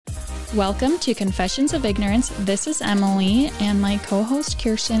Welcome to Confessions of Ignorance. This is Emily, and my co-host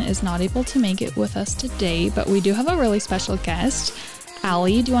Kirsten is not able to make it with us today, but we do have a really special guest.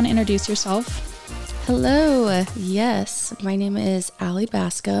 Alli, do you want to introduce yourself? Hello. Yes, my name is Alli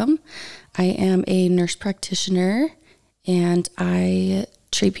Bascom. I am a nurse practitioner, and I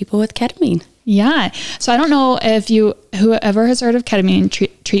treat people with ketamine. Yeah. So I don't know if whoever has heard of ketamine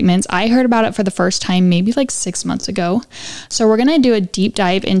treatments. I heard about it for the first time maybe like 6 months ago. So we're going to do a deep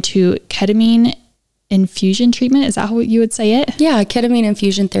dive into ketamine infusion treatment. Is that how you would say it? Yeah, ketamine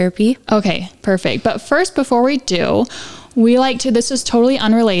infusion therapy. Okay, perfect. But first, before we do, this is totally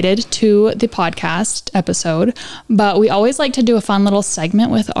unrelated to the podcast episode, but we always like to do a fun little segment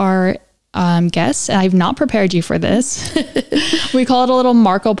with our guests. I've not prepared you for this. We call it a little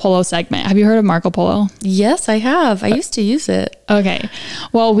Marco Polo segment. Have you heard of Marco Polo? Yes, I have. I used to use it. Okay.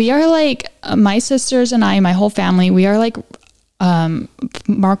 Well, we are like, my sisters and I, my whole family, we are like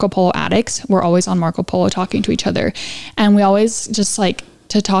Marco Polo addicts. We're always on Marco Polo talking to each other. And we always just like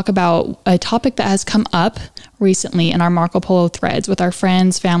to talk about a topic that has come up recently in our Marco Polo threads with our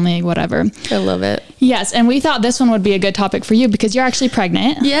friends, family, whatever. I love it. Yes. And we thought this one would be a good topic for you because you're actually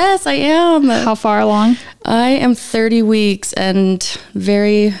pregnant. Yes, I am. How far along? I am 30 weeks and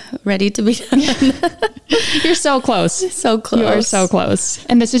very ready to be done. You're so close. So close. You are so close.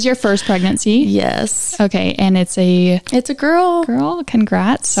 And this is your first pregnancy? Yes. Okay. And it's a girl. Girl.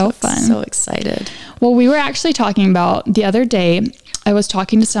 Congrats. So fun. So excited. Well, we were actually talking about the other day, I was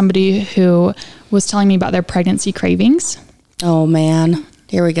talking to somebody who was telling me about their pregnancy cravings. Oh man.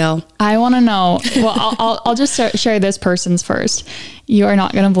 Here we go. I want to know. Well, I'll just share this person's first. You are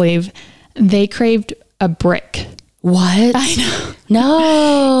not going to believe they craved a brick. What? I know.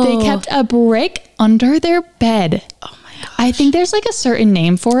 No. They kept a brick under their bed. Oh my gosh. I think there's like a certain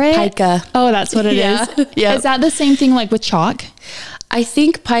name for it. Pica. Oh, that's what it is. Yeah. Is that the same thing like with chalk? I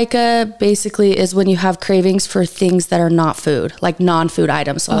think pica basically is when you have cravings for things that are not food, like non-food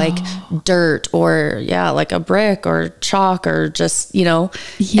items. So like dirt or like a brick or chalk or just, any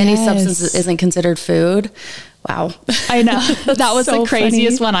substance that isn't considered food. Wow. I know. That was so the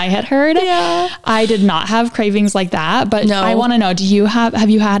craziest funny. one I had heard. Yeah. I did not have cravings like that, but No. I want to know, have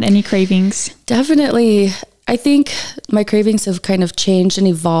you had any cravings? Definitely. I think my cravings have kind of changed and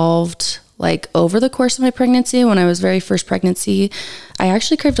evolved like over the course of my pregnancy. When I was very first pregnancy, I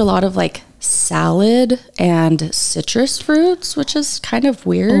actually craved a lot of like salad and citrus fruits, which is kind of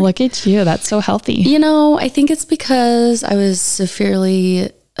weird. Look at you. That's so healthy. I think it's because I was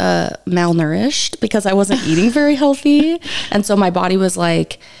severely malnourished because I wasn't eating very healthy. And so my body was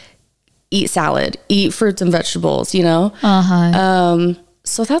like, eat salad, eat fruits and vegetables, So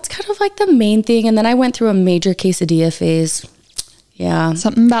that's kind of like the main thing. And then I went through a major quesadilla phase. Yeah.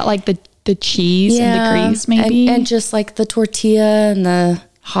 Something about like the cheese and the grease maybe. And just like the tortilla and the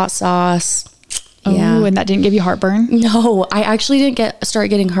hot sauce. Oh, and that didn't give you heartburn? No, I actually didn't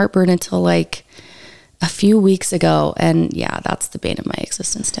start getting heartburn until like a few weeks ago. And that's the bane of my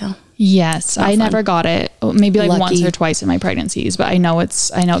existence now. Yes. I never got it. Maybe like Lucky. once or twice in my pregnancies, but I know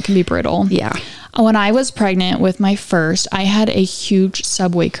it can be brutal. Yeah. When I was pregnant with my first, I had a huge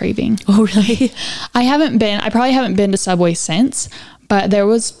Subway craving. Oh, really? I probably haven't been to Subway since, but there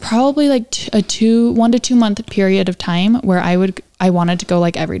was probably like a 1 to 2 month period of time where I wanted to go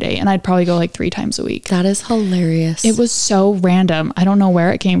like every day, and I'd probably go like 3 times a week. That is hilarious. It was so random. I don't know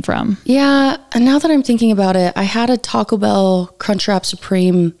where it came from. Yeah. And now that I'm thinking about it, I had a Taco Bell Crunchwrap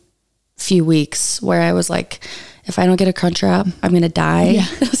Supreme few weeks where I was like, if I don't get a Crunchwrap, I'm going to die. Yeah.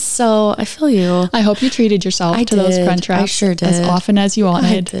 So I feel you. I hope you treated yourself to those Crunchwraps. I sure did. As often as you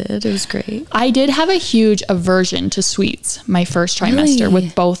wanted. I did. It was great. I did have a huge aversion to sweets my first trimester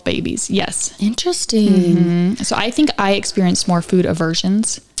with both babies. Yes. Interesting. Mm-hmm. So I think I experienced more food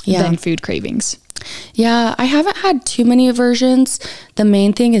aversions than food cravings. Yeah. I haven't had too many aversions. The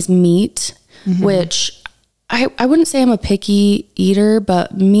main thing is meat, which I wouldn't say I'm a picky eater,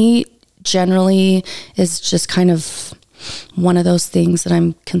 but meat generally is just kind of one of those things that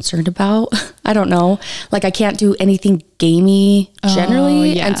I'm concerned about. I don't know. Like I can't do anything gamey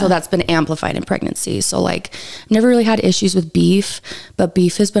generally. And so that's been amplified in pregnancy. So like never really had issues with beef, but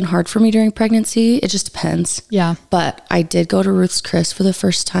beef has been hard for me during pregnancy. It just depends. Yeah. But I did go to Ruth's Chris for the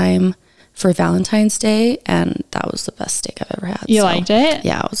first time for Valentine's Day, and that was the best steak I've ever had. You liked it?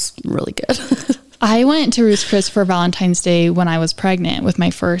 Yeah, it was really good. I went to Ruth's Chris for Valentine's Day when I was pregnant with my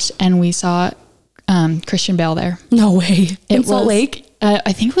first, and we saw Christian Bale there. No way. In Salt Lake?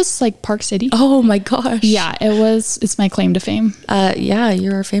 I think it was like Park City. Oh my gosh. Yeah, it's my claim to fame. Yeah,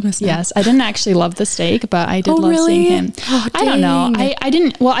 you're famous now. Yes. I didn't actually love the steak, but I did love seeing him. Oh, I don't know. I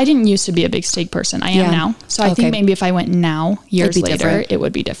didn't used to be a big steak person. I am now. So I think maybe if I went now, years later, it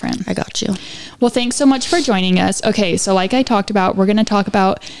would be different. I got you. Well, thanks so much for joining us. Okay. So like I talked about, we're going to talk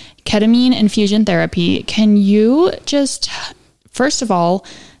about ketamine infusion therapy. Can you just, first of all,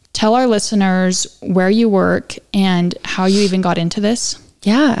 tell our listeners where you work and how you even got into this?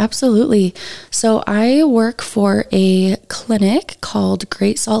 Yeah, absolutely. So I work for a clinic called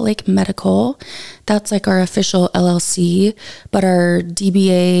Great Salt Lake Medical. That's like our official LLC, but our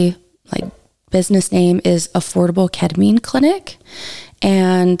DBA like business name is Affordable Ketamine Clinic.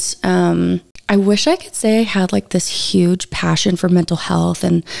 And I wish I could say I had like this huge passion for mental health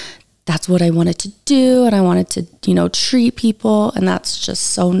and that's what I wanted to do. And I wanted to, treat people. And that's just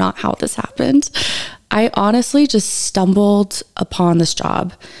so not how this happened. I honestly just stumbled upon this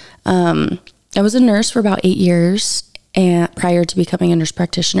job. I was a nurse for about 8 years and prior to becoming a nurse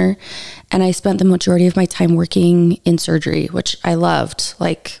practitioner. And I spent the majority of my time working in surgery, which I loved.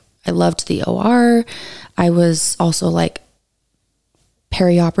 Like I loved the OR. I was also like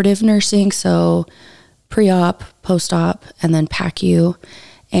perioperative nursing. So pre-op, post-op, and then PACU.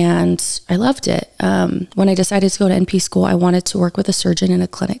 And I loved it. When I decided to go to NP school, I wanted to work with a surgeon in a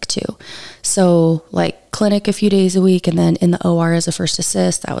clinic too. So like clinic a few days a week and then in the OR as a first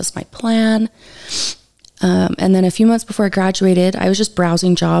assist, that was my plan. And then a few months before I graduated, I was just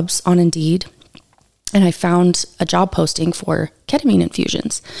browsing jobs on Indeed and I found a job posting for ketamine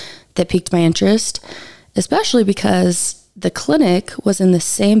infusions that piqued my interest, especially because the clinic was in the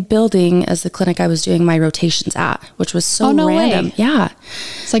same building as the clinic I was doing my rotations at, which was so random. Way. Yeah.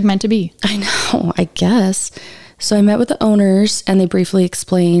 It's like meant to be. I know, I guess. So I met with the owners and they briefly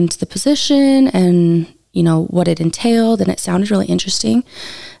explained the position and, what it entailed. And it sounded really interesting.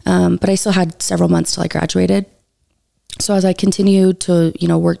 But I still had several months till I graduated. So as I continued to,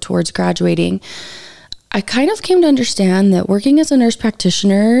 work towards graduating, I kind of came to understand that working as a nurse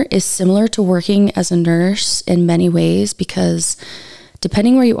practitioner is similar to working as a nurse in many ways because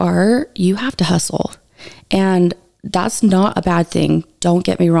depending where you are, you have to hustle. And that's not a bad thing. Don't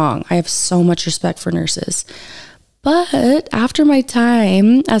get me wrong. I have so much respect for nurses. But after my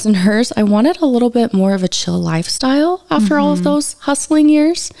time as a nurse, I wanted a little bit more of a chill lifestyle after all of those hustling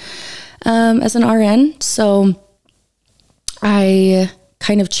years as an RN. So I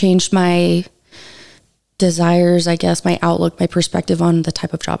kind of changed my desires, I guess, my outlook, my perspective on the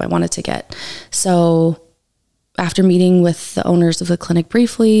type of job I wanted to get. So after meeting with the owners of the clinic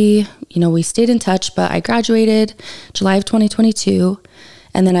briefly, we stayed in touch, but I graduated July of 2022.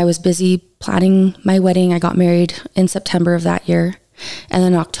 And then I was busy planning my wedding. I got married in September of that year. And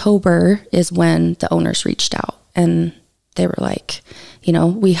then October is when the owners reached out and they were like,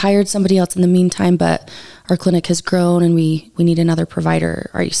 we hired somebody else in the meantime, but our clinic has grown and we need another provider.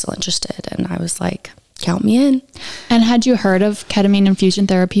 Are you still interested? And I was like, count me in. And had you heard of ketamine infusion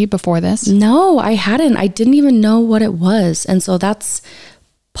therapy before this? No, I hadn't. I didn't even know what it was. And so that's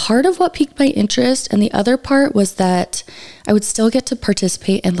part of what piqued my interest. And the other part was that I would still get to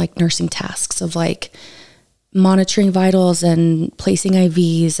participate in like nursing tasks of like monitoring vitals and placing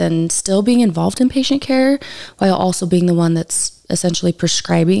IVs and still being involved in patient care while also being the one that's essentially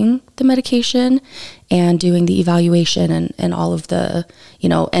prescribing the medication and doing the evaluation and all of the,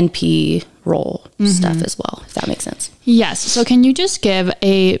 NP role stuff as well, if that makes sense. Yes. So can you just give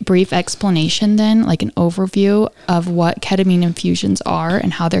a brief explanation then, like an overview of what ketamine infusions are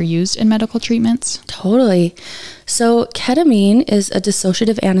and how they're used in medical treatments? Totally. So ketamine is a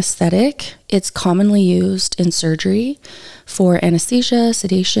dissociative anesthetic. It's commonly used in surgery for anesthesia,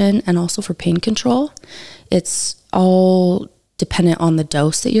 sedation, and also for pain control. It's all dependent on the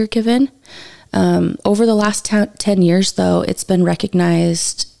dose that you're given. Over the last 10 years, though, it's been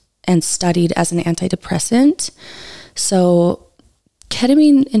recognized and studied as an antidepressant. So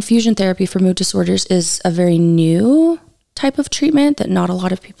ketamine infusion therapy for mood disorders is a very new type of treatment that not a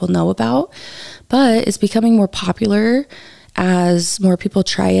lot of people know about, but it's becoming more popular as more people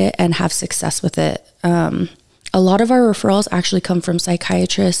try it and have success with it. A lot of our referrals actually come from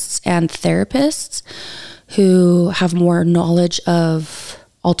psychiatrists and therapists who have more knowledge of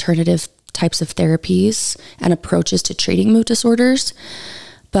alternative types of therapies and approaches to treating mood disorders.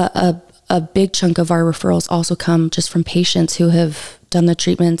 But a big chunk of our referrals also come just from patients who have done the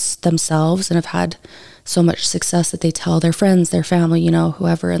treatments themselves and have had so much success that they tell their friends, their family,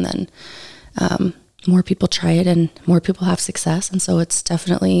 whoever, and then more people try it and more people have success. And so it's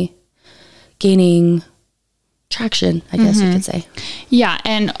definitely gaining traction, I guess you could say. Yeah.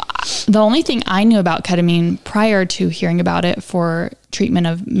 And the only thing I knew about ketamine prior to hearing about it for treatment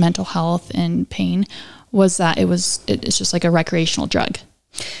of mental health and pain was that it's just like a recreational drug.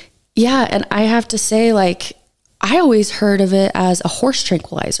 Yeah. And I have to say, like, I always heard of it as a horse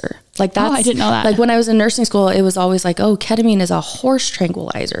tranquilizer. Like that's, I didn't know that. Like when I was in nursing school, it was always like, oh, ketamine is a horse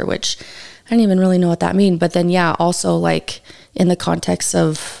tranquilizer, which I didn't even really know what that mean. But then, yeah, also like in the context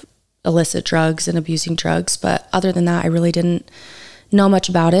of illicit drugs and abusing drugs. But other than that, I really didn't know much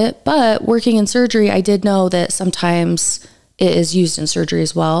about it. But working in surgery, I did know that sometimes it is used in surgery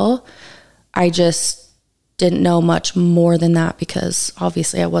as well. I just didn't know much more than that because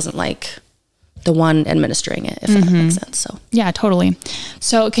obviously I wasn't like the one administering it, if that makes sense. So yeah, totally.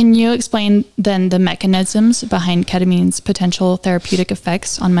 So can you explain then the mechanisms behind ketamine's potential therapeutic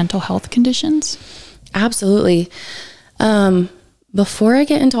effects on mental health conditions? Absolutely. Before I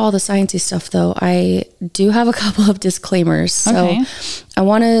get into all the sciencey stuff though, I do have a couple of disclaimers. So I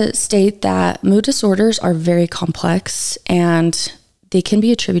want to state that mood disorders are very complex and they can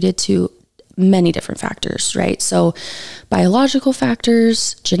be attributed to many different factors, right? So biological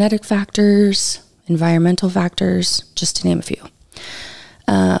factors, genetic factors, environmental factors, just to name a few.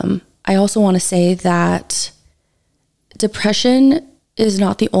 I also want to say that depression is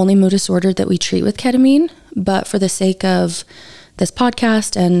not the only mood disorder that we treat with ketamine, but for the sake of this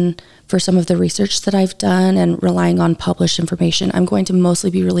podcast and for some of the research that I've done and relying on published information, I'm going to mostly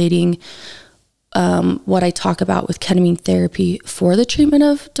be relating what I talk about with ketamine therapy for the treatment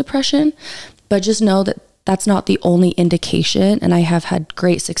of depression, but just know that that's not the only indication, and I have had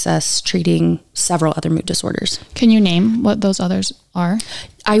great success treating several other mood disorders. Can you name what those others are?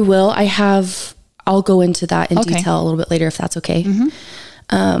 I will. I'll go into that in detail a little bit later if that's okay.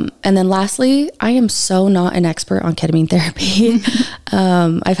 And then lastly, I am so not an expert on ketamine therapy.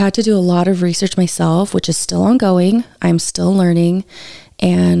 I've had to do a lot of research myself, which is still ongoing. I'm still learning,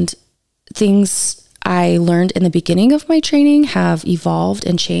 and things I learned in the beginning of my training have evolved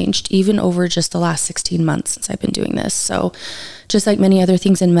and changed even over just the last 16 months since I've been doing this. So just like many other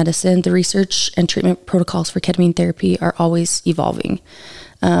things in medicine, the research and treatment protocols for ketamine therapy are always evolving.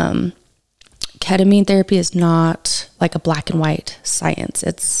 Ketamine therapy is not like a black and white science.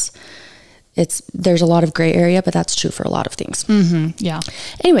 There's a lot of gray area, but that's true for a lot of things. Yeah.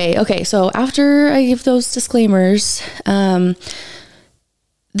 Anyway, okay. So after I give those disclaimers,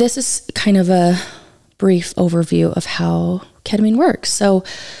 this is kind of a brief overview of how ketamine works. So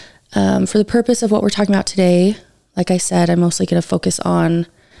for the purpose of what we're talking about today, like I said, I'm mostly going to focus on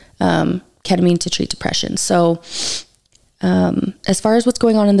ketamine to treat depression. So as far as what's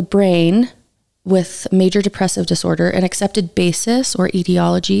going on in the brain with major depressive disorder, an accepted basis or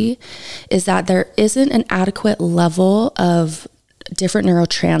etiology is that there isn't an adequate level of different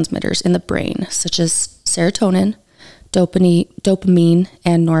neurotransmitters in the brain, such as serotonin, dopamine,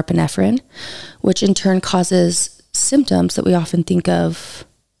 and norepinephrine, which in turn causes symptoms that we often think of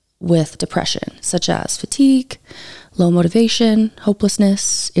with depression, such as fatigue, low motivation,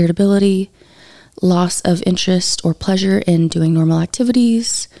 hopelessness, irritability, loss of interest or pleasure in doing normal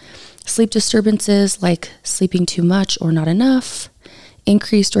activities, sleep disturbances like sleeping too much or not enough,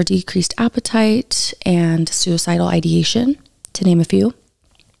 increased or decreased appetite, and suicidal ideation, to name a few.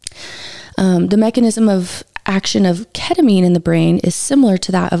 The mechanism of action of ketamine in the brain is similar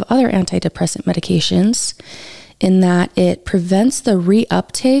to that of other antidepressant medications in that it prevents the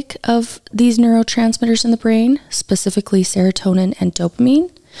reuptake of these neurotransmitters in the brain, specifically serotonin and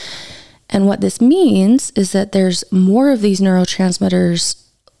dopamine. And what this means is that there's more of these neurotransmitters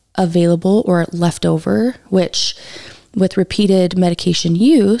available or left over, which with repeated medication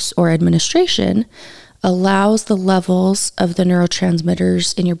use or administration allows the levels of the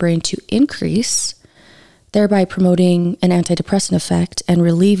neurotransmitters in your brain to increase, thereby promoting an antidepressant effect and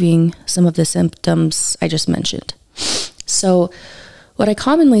relieving some of the symptoms I just mentioned. So what I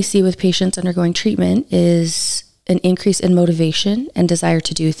commonly see with patients undergoing treatment is an increase in motivation and desire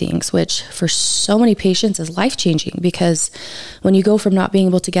to do things, which for so many patients is life-changing, because when you go from not being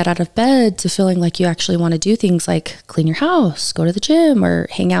able to get out of bed to feeling like you actually want to do things like clean your house, go to the gym, or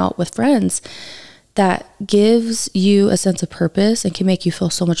hang out with friends, that gives you a sense of purpose and can make you feel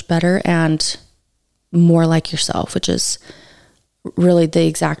so much better and more like yourself, which is really the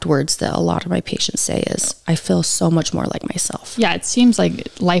exact words that a lot of my patients say is, I feel so much more like myself. Yeah, it seems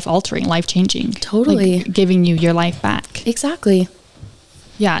like life-altering, life-changing. Totally. Like giving you your life back. Exactly.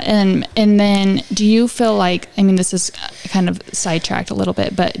 Yeah, and then do you feel like, I mean, this is kind of sidetracked a little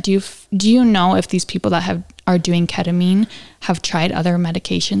bit, but do you know if these people that are doing ketamine have tried other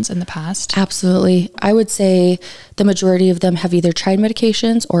medications in the past? Absolutely. I would say the majority of them have either tried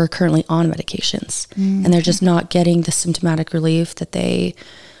medications or are currently on medications, and they're just not getting the symptomatic relief that they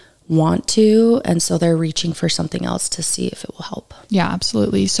want to. And so they're reaching for something else to see if it will help. Yeah,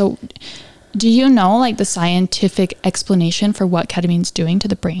 absolutely. So do you know like the scientific explanation for what ketamine's doing to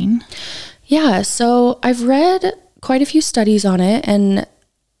the brain? Yeah. So I've read quite a few studies on it, and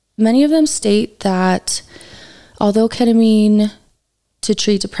many of them state that although ketamine to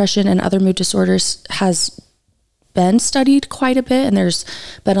treat depression and other mood disorders has been studied quite a bit, and there's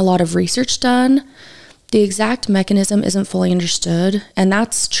been a lot of research done, the exact mechanism isn't fully understood. And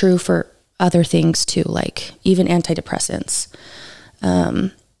that's true for other things too, like even antidepressants.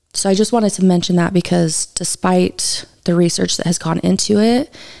 So I just wanted to mention that because despite the research that has gone into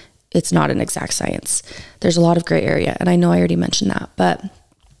it, it's not an exact science. There's a lot of gray area. And I know I already mentioned that, but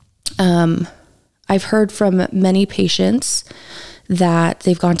I've heard from many patients that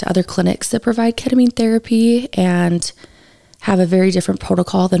they've gone to other clinics that provide ketamine therapy and have a very different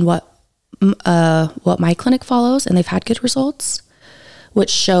protocol than what my clinic follows, and they've had good results, which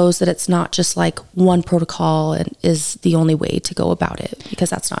shows that it's not just like one protocol and is the only way to go about it, because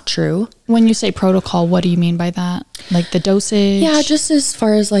that's not true. When you say protocol, what do you mean by that? Like the dosage? Yeah, just as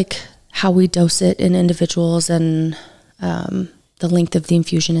far as like how we dose it in individuals and the length of the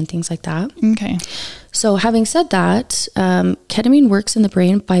infusion and things like that. Okay. So having said that, ketamine works in the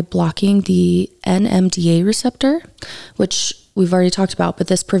brain by blocking the NMDA receptor, which we've already talked about, but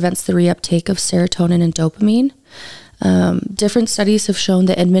this prevents the reuptake of serotonin and dopamine. Different studies have shown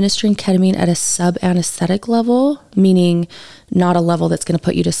that administering ketamine at a sub-anesthetic level, meaning not a level that's going to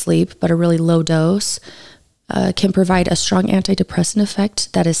put you to sleep, but a really low dose, can provide a strong antidepressant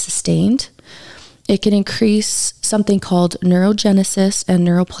effect that is sustained. It can increase something called neurogenesis and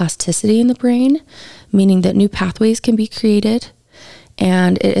neuroplasticity in the brain, meaning that new pathways can be created.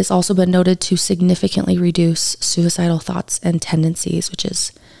 And it has also been noted to significantly reduce suicidal thoughts and tendencies, which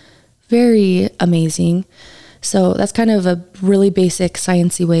is very amazing. So that's kind of a really basic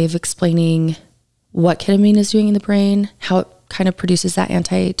sciencey way of explaining what ketamine is doing in the brain, how it kind of produces that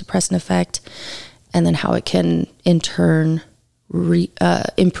antidepressant effect, and then how it can in turn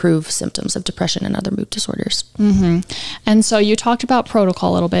improve symptoms of depression and other mood disorders. Mm-hmm. And so you talked about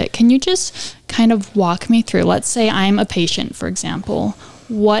protocol a little bit. Can you just kind of walk me through? Let's say I'm a patient, for example.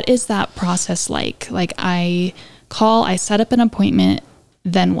 What is that process like? Like I call, I set up an appointment,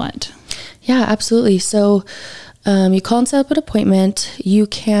 then what? Yeah, absolutely. So you call and set up an appointment. You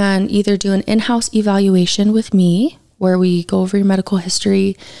can either do an in-house evaluation with me, where we go over your medical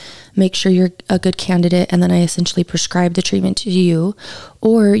history, make sure you're a good candidate, and then I essentially prescribe the treatment to you.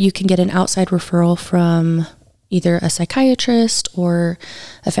 Or you can get an outside referral from either a psychiatrist or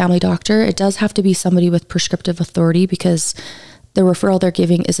a family doctor. It does have to be somebody with prescriptive authority, because the referral they're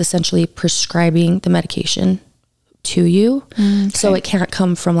giving is essentially prescribing the medication to you. Okay. So it can't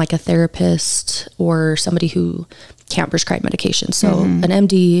come from like a therapist or somebody who can't prescribe medication. So an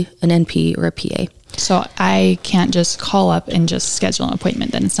MD, an NP, or a PA. So I can't just call up and just schedule an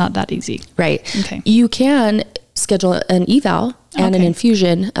appointment, then it's not that easy. Right. Okay. You can schedule an eval and an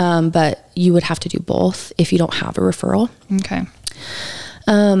infusion, but you would have to do both if you don't have a referral. Okay.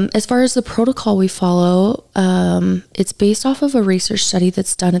 As far as the protocol we follow, it's based off of a research study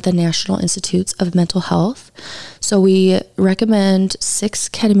that's done at the National Institutes of Mental Health. So we recommend 6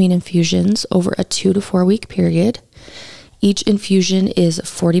 ketamine infusions over a 2 to 4 week period. Each infusion is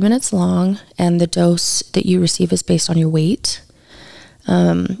 40 minutes long, and the dose that you receive is based on your weight.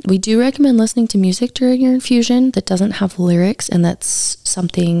 We do recommend listening to music during your infusion that doesn't have lyrics, and that's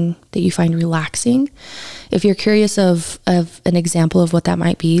something that you find relaxing. If you're curious of an example of what that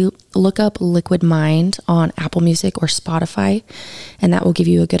might be, look up Liquid Mind on Apple Music or Spotify, and that will give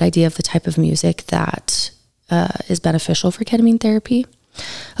you a good idea of the type of music that is beneficial for ketamine therapy.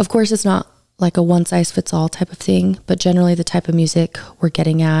 Of course, it's not like a one-size-fits-all type of thing, but generally the type of music we're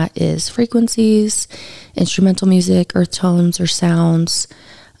getting at is frequencies, instrumental music, earth tones or sounds,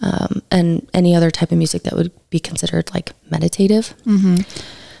 and any other type of music that would be considered like meditative. Mm-hmm.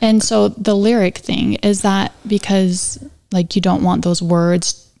 And so the lyric thing, is that because like you don't want those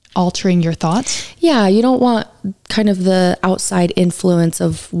words altering your thoughts? Yeah, you don't want kind of the outside influence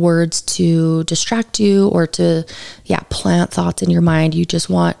of words to distract you or to, plant thoughts in your mind. You just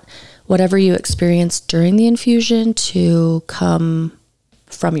want whatever you experience during the infusion to come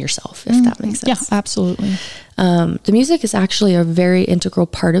from yourself, if that makes sense. Yeah, absolutely. The music is actually a very integral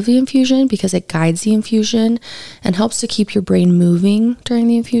part of the infusion because it guides the infusion and helps to keep your brain moving during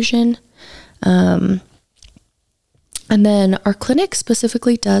the infusion. And then our clinic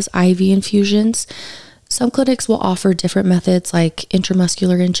specifically does IV infusions. Some clinics will offer different methods like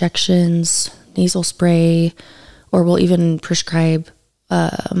intramuscular injections, nasal spray, or will even prescribe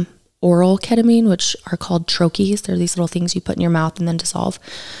oral ketamine, which are called troches. They're these little things you put in your mouth and then dissolve,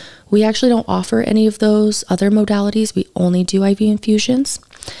 We actually don't offer any of those other modalities. We only do IV infusions.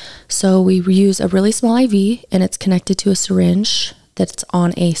 So we use a really small IV, and it's connected to a syringe that's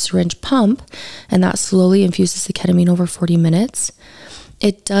on a syringe pump, and that slowly infuses the ketamine over 40 minutes.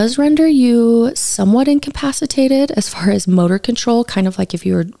 It does render you somewhat incapacitated as far as motor control, kind of like if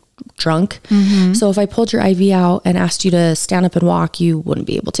you were drunk. So if I pulled your IV out and asked you to stand up and walk, you wouldn't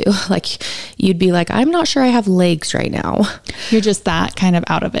be able to. Like, you'd be like, I'm not sure I have legs right now. You're just that kind of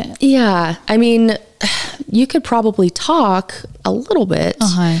out of it. Yeah. I mean, you could probably talk a little bit,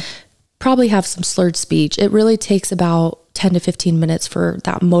 probably have some slurred speech. It really takes about 10 to 15 minutes for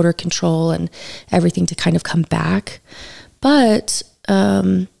that motor control and everything to kind of come back. But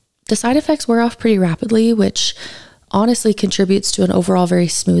the side effects wear off pretty rapidly, which honestly contributes to an overall very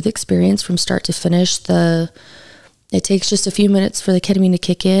smooth experience from start to finish. It takes just a few minutes for the ketamine to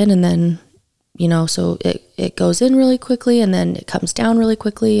kick in, and then, so it goes in really quickly and then it comes down really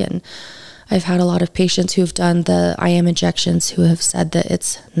quickly. And I've had a lot of patients who have done the IM injections who have said that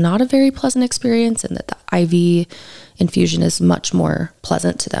it's not a very pleasant experience, and that the IV infusion is much more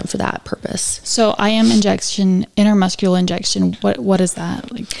pleasant to them for that purpose. So IM injection, intramuscular injection, what is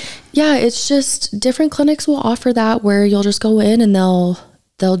that like? Yeah, it's just different clinics will offer that, where you'll just go in and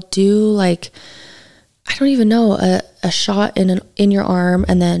they'll do like, I don't even know, a shot in your arm,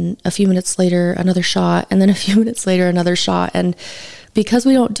 and then a few minutes later another shot, and then a few minutes later another shot. And because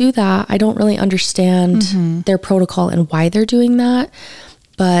we don't do that, I don't really understand their protocol and why they're doing that.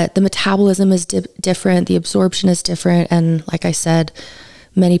 But the metabolism is different, the absorption is different, and like I said,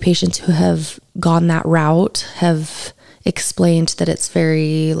 many patients who have gone that route have explained that it's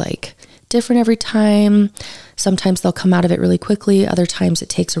very like different every time. Sometimes they'll come out of it really quickly, other times it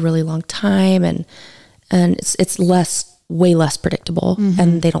takes a really long time, and it's way less predictable,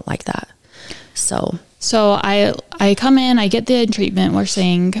 and they don't like that. So I come in, I get the treatment, we're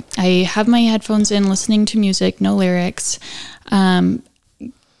saying, I have my headphones in, listening to music, no lyrics.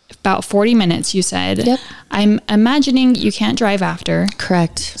 About 40 minutes, you said. Yep. I'm imagining you can't drive after.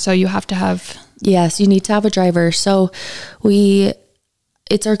 Correct. So you have to have... Yes, you need to have a driver. So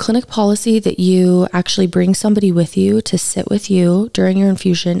it's our clinic policy that you actually bring somebody with you to sit with you during your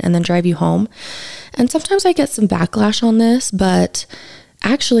infusion and then drive you home. And sometimes I get some backlash on this, but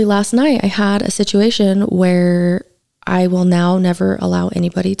actually last night I had a situation where I will now never allow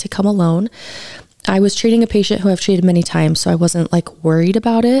anybody to come alone. I was treating a patient who I've treated many times, so I wasn't like worried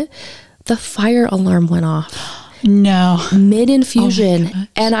about it. The fire alarm went off. No. Mid-infusion. Oh,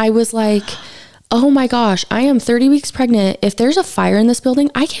 and I was like, oh my gosh, I am 30 weeks pregnant. If there's a fire in this building,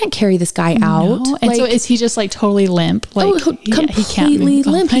 I can't carry this guy out. And like, so is he just like totally limp? Like completely he can't move.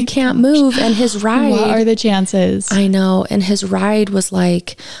 limp. He can't move. And his ride. What are the chances? I know. And his ride was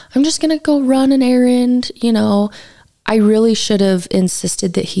like, I'm just going to go run an errand. I really should have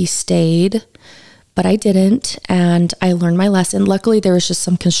insisted that he stayed, but I didn't. And I learned my lesson. Luckily, there was just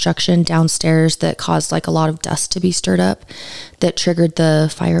some construction downstairs that caused like a lot of dust to be stirred up that triggered the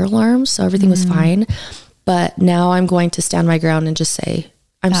fire alarm. So everything was fine. But now I'm going to stand my ground and just say,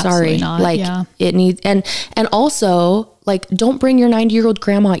 I'm Absolutely sorry. not. Like Yeah. it needs, and also like, don't bring your 90-year-old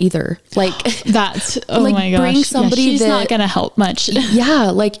grandma either. Like that's, oh like, my gosh. bring somebody she's not going to help much. Yeah.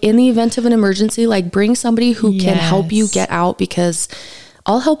 Like in the event of an emergency, like bring somebody who can help you get out, because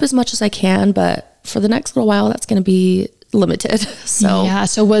I'll help as much as I can, but for the next little while, that's going to be limited. So yeah.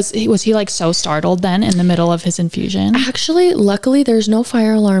 So was he like so startled then in the middle of his infusion? Actually, luckily there's no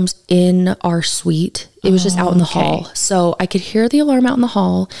fire alarms in our suite. It was just out in the hall. So I could hear the alarm out in the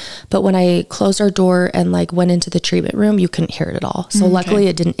hall, but when I closed our door and like went into the treatment room, you couldn't hear it at all. So luckily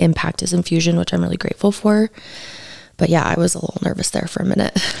it didn't impact his infusion, which I'm really grateful for. But yeah, I was a little nervous there for a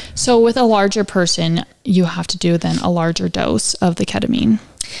minute. So with a larger person, you have to do then a larger dose of the ketamine.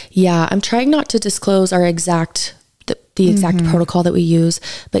 Yeah, I'm trying not to disclose our exact the exact protocol that we use,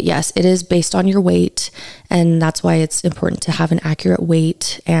 but yes, it is based on your weight, and that's why it's important to have an accurate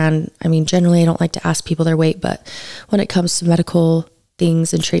weight. And I mean, generally I don't like to ask people their weight, but when it comes to medical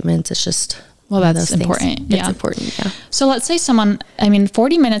things and treatments, it's just that's important. It's important. Yeah. So let's say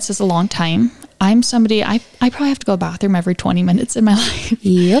 40 minutes is a long time. I'm somebody, I probably have to go to the bathroom every 20 minutes in my life.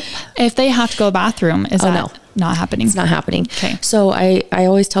 Yep. If they have to go to the bathroom, is that not happening? It's not happening. Okay. So I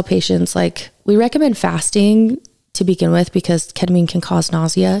always tell patients, like, we recommend fasting to begin with because ketamine can cause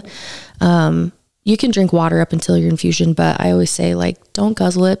nausea. You can drink water up until your infusion, but I always say, like, don't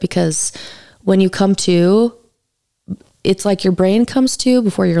guzzle it, because when you come to, it's like your brain comes to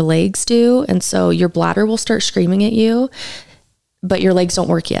before your legs do. And so your bladder will start screaming at you, but your legs don't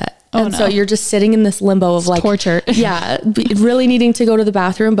work yet. So you're just sitting in this limbo of like torture. Yeah. Really needing to go to the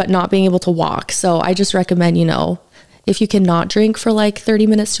bathroom, but not being able to walk. So I just recommend, if you cannot drink for like 30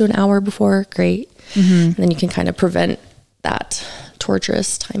 minutes to an hour before, great. And then you can kind of prevent that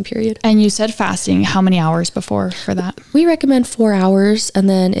torturous time period. And you said fasting, how many hours before for that? We recommend 4 hours. And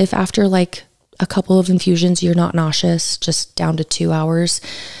then if after like a couple of infusions, you're not nauseous, just down to 2 hours.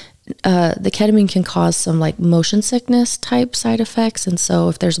 The ketamine can cause some like motion sickness type side effects. And so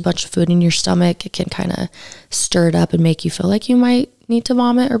if there's a bunch of food in your stomach, it can kind of stir it up and make you feel like you might need to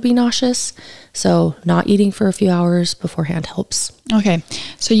vomit or be nauseous. So not eating for a few hours beforehand helps. Okay.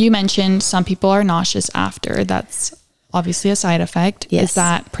 So you mentioned some people are nauseous after. That's obviously a side effect. Yes. Is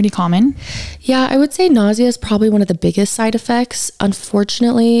that pretty common? Yeah, I would say nausea is probably one of the biggest side effects.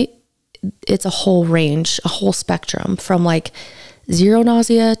 Unfortunately, it's a whole range, a whole spectrum from like 0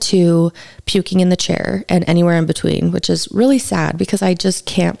 nausea to puking in the chair and anywhere in between, which is really sad because I just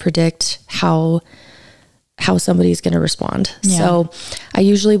can't predict how somebody's going to respond. Yeah. So I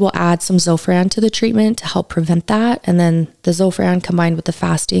usually will add some Zofran to the treatment to help prevent that. And then the Zofran combined with the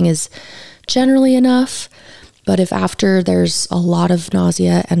fasting is generally enough. But if after there's a lot of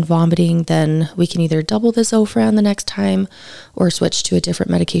nausea and vomiting, then we can either double the Zofran the next time or switch to a different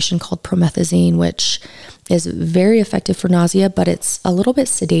medication called promethazine, which is very effective for nausea, but it's a little bit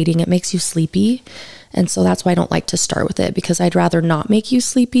sedating. It makes you sleepy. And so that's why I don't like to start with it, because I'd rather not make you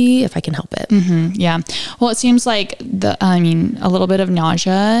sleepy if I can help it. Yeah. Well, it seems like a little bit of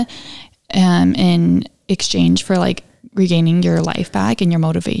nausea in exchange for like regaining your life back and your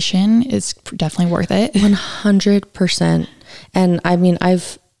motivation is definitely worth it. 100%. And I mean, I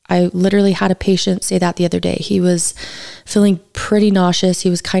literally had a patient say that the other day. He was feeling pretty nauseous. He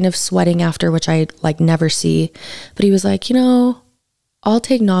was kind of sweating after, which I like never see, but he was like, I'll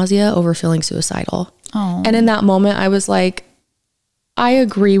take nausea over feeling suicidal. Oh. And in that moment I was like, I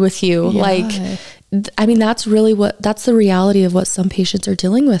agree with you. Yeah. Like, I mean, that's the reality of what some patients are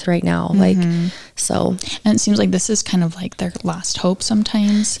dealing with right now. Like, so. And it seems like this is kind of like their last hope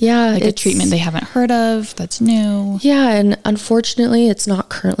sometimes. Yeah. Like a treatment they haven't heard of that's new. Yeah. And unfortunately it's not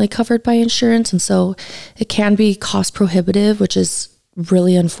currently covered by insurance. And so it can be cost prohibitive, which is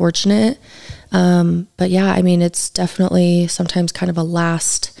really unfortunate. But yeah, I mean, it's definitely sometimes kind of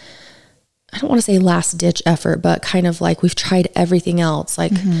I don't want to say last ditch effort, but kind of like we've tried everything else.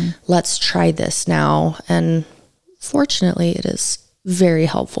 Like, let's try this now. And fortunately, it is very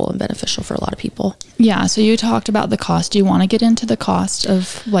helpful and beneficial for a lot of people. Yeah. So you talked about the cost. Do you want to get into the cost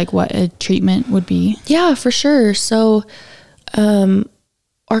of like what a treatment would be? Yeah, for sure. So,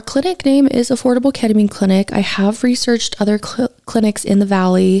 our clinic name is Affordable Ketamine Clinic. I have researched other clinics in the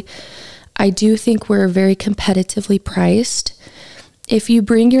Valley. I do think we're very competitively priced. If you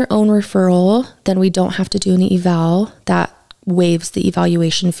bring your own referral, then we don't have to do any eval. That waives the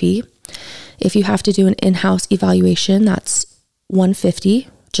evaluation fee. If you have to do an in-house evaluation, that's $150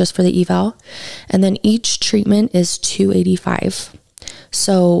 just for the eval. And then each treatment is $285.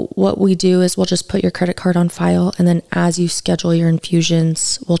 So what we do is we'll just put your credit card on file, and then as you schedule your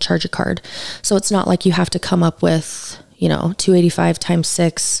infusions, we'll charge a card. So it's not like you have to come up with, $285 times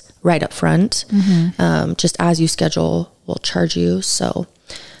 6 right up front. Just as you schedule, we'll charge you. So,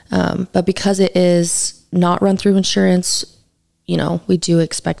 but because it is not run through insurance, we do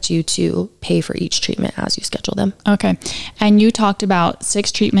expect you to pay for each treatment as you schedule them. Okay. And you talked about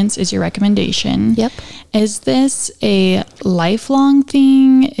 6 treatments is your recommendation. Yep. Is this a lifelong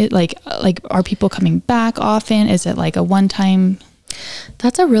thing? Like are people coming back often? Is it like a one-time?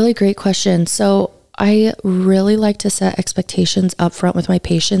 That's a really great question. So I really like to set expectations up front with my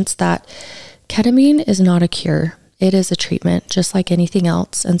patients that ketamine is not a cure. It is a treatment just like anything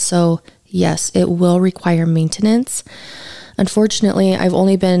else. And so, yes, it will require maintenance. Unfortunately, I've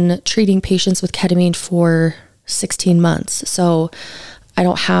only been treating patients with ketamine for 16 months. So I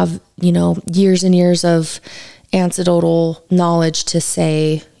don't have, years and years of anecdotal knowledge to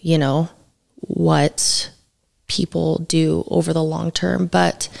say, what people do over the long term.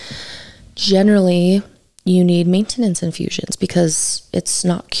 But generally, you need maintenance infusions because it's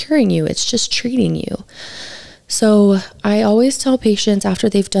not curing you. It's just treating you. So I always tell patients after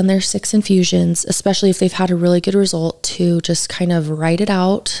they've done their 6 infusions, especially if they've had a really good result, to just kind of write it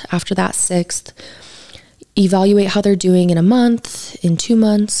out after that 6th, evaluate how they're doing in a month, in 2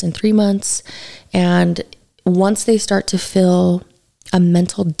 months, in 3 months. And once they start to feel a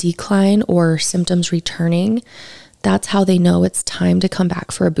mental decline or symptoms returning, that's how they know it's time to come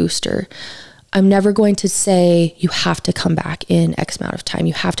back for a booster. I'm never going to say you have to come back in X amount of time.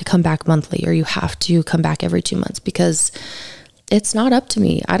 You have to come back monthly, or you have to come back every 2 months, because it's not up to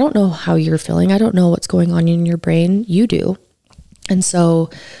me. I don't know how you're feeling. I don't know what's going on in your brain. You do. And so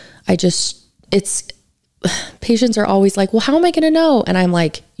patients are always like, well, how am I going to know? And I'm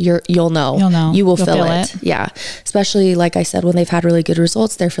like, you'll know. You will feel it. Yeah. Especially like I said, when they've had really good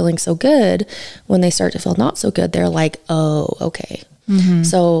results, they're feeling so good. When they start to feel not so good, they're like, oh, okay.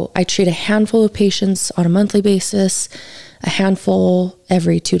 So I treat a handful of patients on a monthly basis, a handful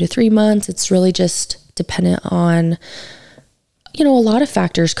every 2 to 3 months. It's really just dependent on, a lot of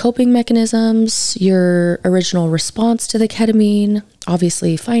factors, coping mechanisms, your original response to the ketamine,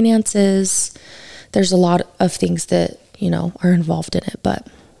 obviously finances. There's a lot of things that, are involved in it, but.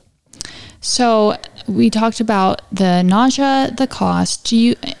 So we talked about the nausea, the cost.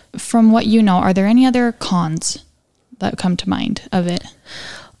 From what you know, are there any other cons that come to mind of it?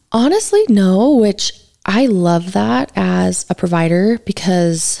 Honestly, no, which I love that as a provider,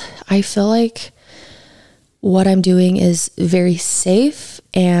 because I feel like what I'm doing is very safe,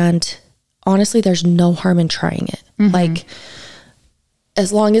 and honestly, there's no harm in trying it. Like,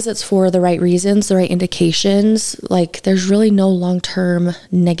 as long as it's for the right reasons, the right indications, like there's really no long-term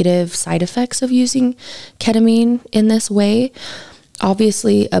negative side effects of using ketamine in this way.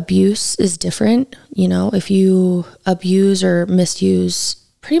 Obviously, abuse is different. If you abuse or misuse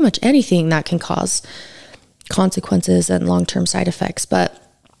pretty much anything, that can cause consequences and long-term side effects. But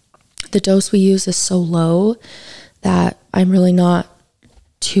the dose we use is so low that I'm really not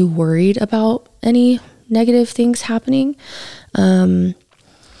too worried about any negative things happening.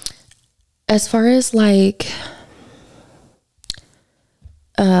 As far as like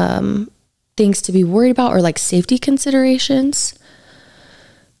things to be worried about, or like safety considerations,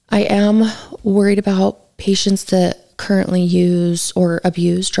 I am worried about patients that currently use or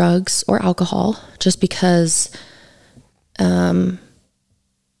abuse drugs or alcohol, just because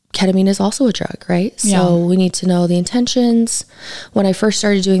ketamine is also a drug, right? So we need to know the intentions. When I first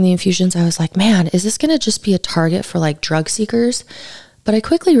started doing the infusions, I was like, man, is this going to just be a target for like drug seekers? But I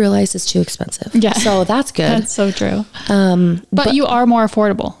quickly realized it's too expensive. Yeah. So that's good. That's so true. But you are more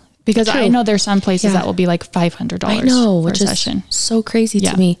affordable, because true. I know there's some places that will be like $500 I know, for which a session. Is so crazy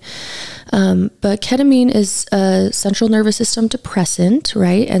to me. But ketamine is a central nervous system depressant,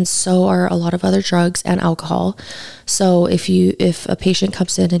 right? And so are a lot of other drugs and alcohol. So if a patient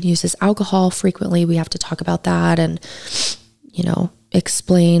comes in and uses alcohol frequently, we have to talk about that and,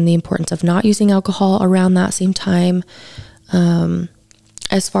 explain the importance of not using alcohol around that same time.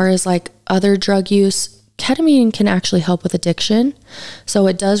 As far as like other drug use, ketamine can actually help with addiction. So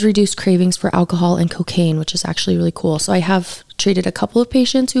it does reduce cravings for alcohol and cocaine, which is actually really cool. So I have treated a couple of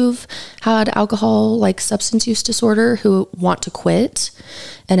patients who've had alcohol, like substance use disorder, who want to quit,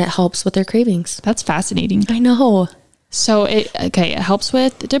 and it helps with their cravings. That's fascinating. I know. So it helps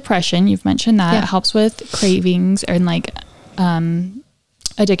with depression. You've mentioned that. Yeah. It helps with cravings and like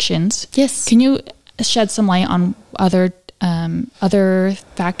addictions. Yes. Can you shed some light on other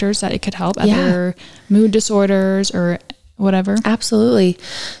factors that it could help, other mood disorders or whatever? Absolutely.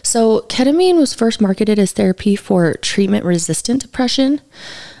 So ketamine was first marketed as therapy for treatment-resistant depression.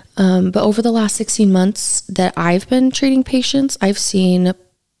 But over the last 16 months that I've been treating patients, I've seen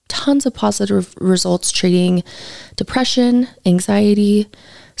tons of positive results treating depression, anxiety,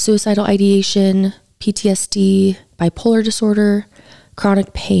 suicidal ideation, PTSD, bipolar disorder,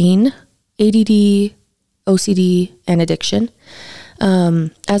 chronic pain, ADD, OCD, and addiction.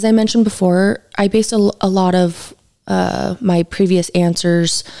 As I mentioned before, I based a lot of my previous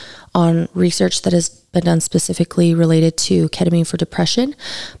answers on research that has been done specifically related to ketamine for depression.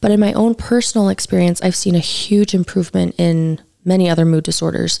 But in my own personal experience, I've seen a huge improvement in many other mood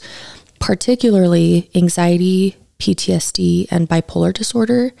disorders, particularly anxiety, PTSD, and bipolar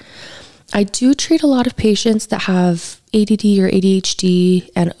disorder. I do treat a lot of patients that have ADD or ADHD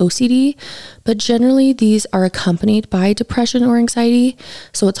and OCD, but generally these are accompanied by depression or anxiety.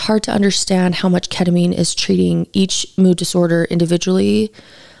 So it's hard to understand how much ketamine is treating each mood disorder individually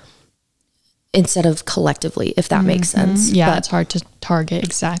instead of collectively, if that makes sense. Yeah, but it's hard to target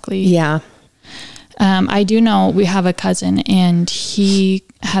exactly. Yeah. I do know we have a cousin, and he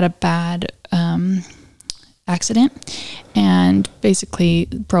had a bad accident and basically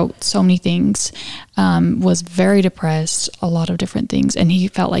broke so many things, was very depressed, a lot of different things, and he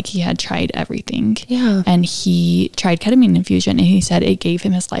felt like he had tried everything. Yeah. And he tried ketamine infusion, and he said it gave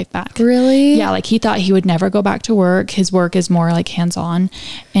him his life back. Really? Yeah, like he thought he would never go back to work. His work is more like hands-on,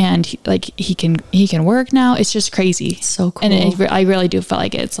 and he can work now. It's just crazy. It's so cool. And I really do feel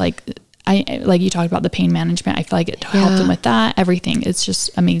like it's like you talked about the pain management. I feel like it helped him with that. Everything. It's just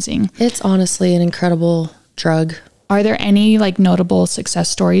amazing. It's honestly an incredible drug. Are there any like notable success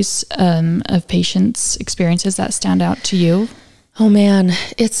stories of patients' experiences that stand out to you? Oh man,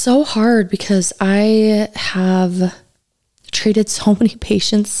 it's so hard because I have treated so many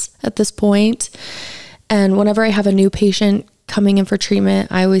patients at this point, And whenever I have a new patient coming in for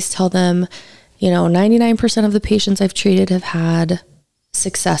treatment, I always tell them, 99% of the patients I've treated have had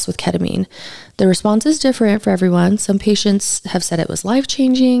success with ketamine. The response is different for everyone. Some patients have said it was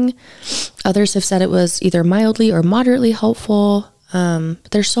life-changing. Others have said it was either mildly or moderately helpful.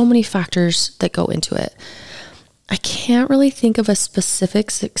 But there's so many factors that go into it. I can't really think of a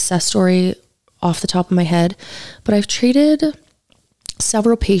specific success story off the top of my head, but I've treated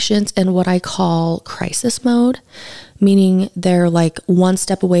several patients in what I call crisis mode, meaning they're like one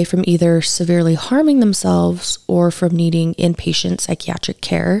step away from either severely harming themselves or from needing inpatient psychiatric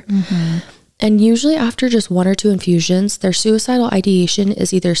care. Mm-hmm. And usually after just 1 or 2 infusions, their suicidal ideation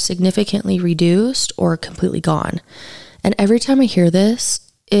is either significantly reduced or completely gone. And every time I hear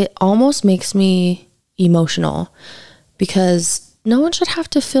this, it almost makes me emotional, because no one should have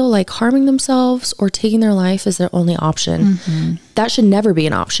to feel like harming themselves or taking their life is their only option. Mm-hmm. That should never be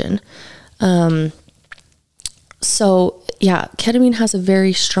an option. So yeah, ketamine has a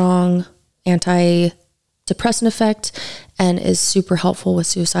very strong antidepressant effect and is super helpful with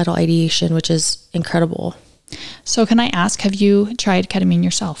suicidal ideation, which is incredible. So can I ask, have you tried ketamine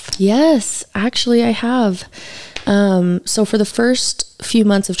yourself? Yes, actually I have. So for the first few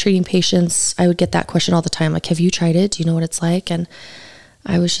months of treating patients, I would get that question all the time. Like, have you tried it? Do you know what it's like? And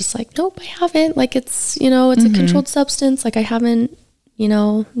I was just like, nope, I haven't. Like, it's, it's mm-hmm. a controlled substance. Like I haven't,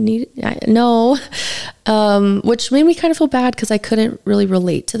 no, which made me kind of feel bad because I couldn't really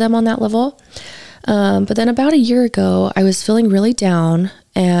relate to them on that level. But then about a year ago, I was feeling really down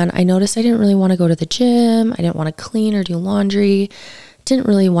and I noticed I didn't really want to go to the gym. I didn't want to clean or do laundry. Didn't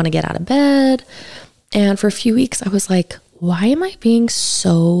really want to get out of bed. And for a few weeks, I was like, why am I being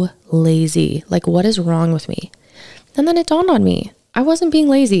so lazy? Like, what is wrong with me? And then it dawned on me, I wasn't being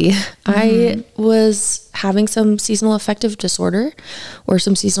lazy. Mm-hmm. I was having some seasonal affective disorder or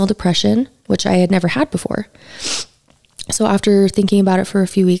some seasonal depression, which I had never had before. So after thinking about it for a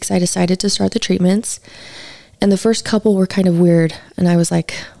few weeks, I decided to start the treatments. And the first couple were kind of weird. And I was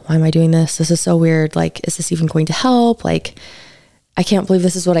like, why am I doing this? This is so weird. Like, is this even going to help? Like, I can't believe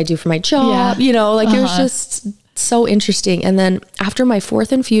this is what I do for my job. Yeah. It was just so interesting. And then after my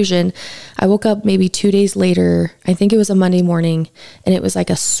 4th infusion, I woke up maybe 2 days later. I think it was a Monday morning, and it was like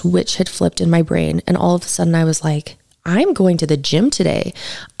a switch had flipped in my brain. And all of a sudden I was like, I'm going to the gym today.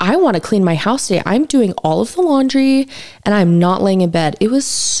 I want to clean my house today. I'm doing all of the laundry and I'm not laying in bed. It was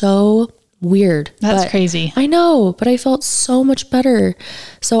so weird. That's crazy. I know, but I felt so much better.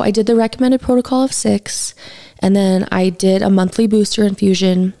 So I did the recommended protocol of 6, and then I did a monthly booster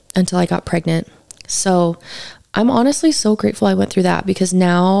infusion until I got pregnant. So I'm honestly so grateful I went through that, because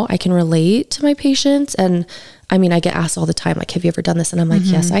now I can relate to my patients. And I mean, I get asked all the time, like, have you ever done this? And I'm like,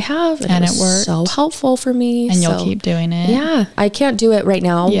 yes, I have. And it worked. So helpful for me. And you'll keep doing it. Yeah. I can't do it right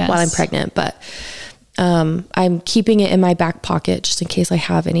now while I'm pregnant, but I'm keeping it in my back pocket just in case I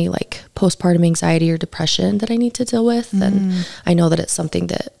have any like postpartum anxiety or depression that I need to deal with. And I know that it's something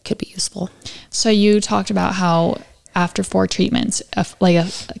that could be useful. So you talked about how after 4 treatments, like a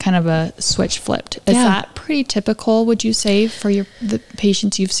kind of a switch flipped. Is that pretty typical, would you say, for the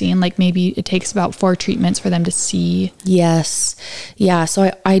patients you've seen? Like maybe it takes about 4 treatments for them to see? Yes. Yeah.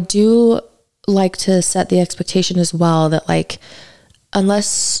 So I do like to set the expectation as well that, like,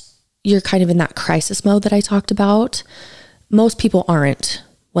 unless you're kind of in that crisis mode that I talked about, most people aren't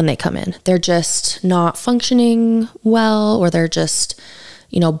when they come in. They're just not functioning well, or they're just,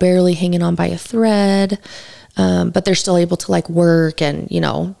 barely hanging on by a thread. But they're still able to like work and,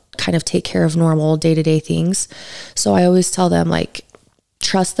 kind of take care of normal day-to-day things. So I always tell them, like,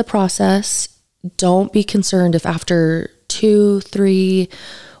 trust the process. Don't be concerned if after 2, 3,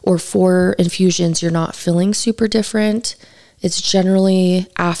 or 4 infusions, you're not feeling super different. It's generally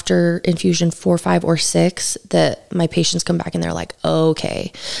after infusion 4, 5, or 6 that my patients come back and they're like,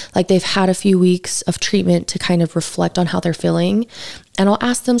 okay, like they've had a few weeks of treatment to kind of reflect on how they're feeling. And I'll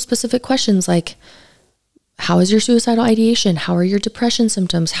ask them specific questions like, how is your suicidal ideation? How are your depression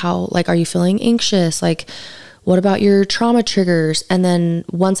symptoms? Are you feeling anxious? Like, what about your trauma triggers? And then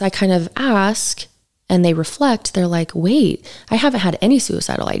once I kind of ask and they reflect, they're like, wait, I haven't had any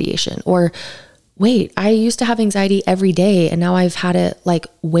suicidal ideation. Or wait, I used to have anxiety every day and now I've had it like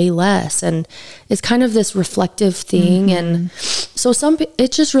way less. And it's kind of this reflective thing. Mm-hmm. And so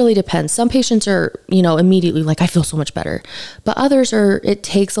it just really depends. Some patients are, immediately like, I feel so much better, but others it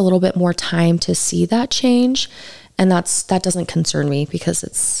takes a little bit more time to see that change. And that doesn't concern me because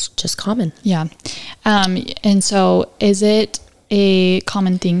it's just common. Yeah. And so is it a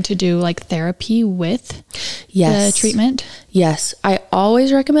common thing to do like therapy with the treatment? Yes. I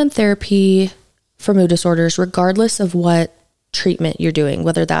always recommend therapy for mood disorders, regardless of what treatment you're doing,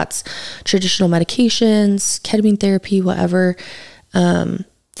 whether that's traditional medications, ketamine therapy, whatever.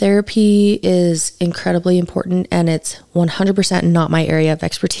 Therapy is incredibly important, and it's 100% not my area of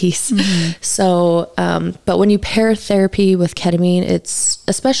expertise. So, but when you pair therapy with ketamine, it's,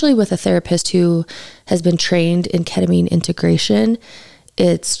 especially with a therapist who has been trained in ketamine integration,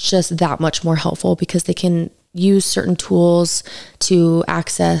 it's just that much more helpful because they can use certain tools to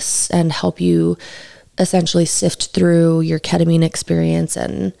access and help you essentially sift through your ketamine experience,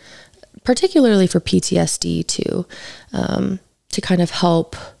 and particularly for PTSD too, to kind of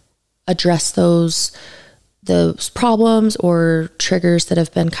help address those problems or triggers that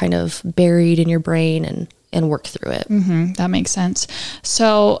have been kind of buried in your brain, and work through it. That makes sense.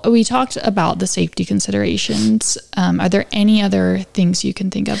 So we talked about the safety considerations. Are there any other things you can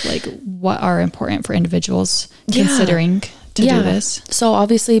think of, like what are important for individuals considering to do this? So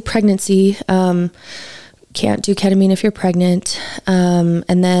obviously pregnancy, can't do ketamine if you're pregnant.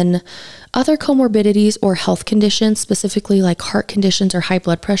 And then other comorbidities or health conditions, specifically like heart conditions or high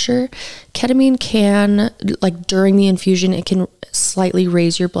blood pressure, ketamine can, like during the infusion, it can slightly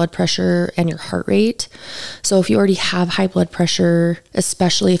raise your blood pressure and your heart rate. So if you already have high blood pressure,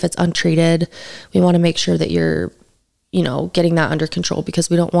 especially if it's untreated, we want to make sure that you're, getting that under control, because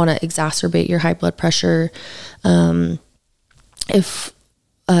we don't want to exacerbate your high blood pressure. I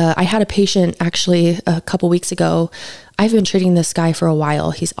had a patient actually a couple weeks ago. I've been treating this guy for a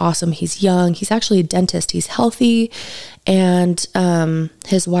while. He's awesome. He's young. He's actually a dentist. He's healthy. And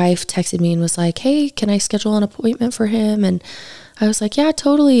his wife texted me and was like, hey, can I schedule an appointment for him? And I was like, yeah,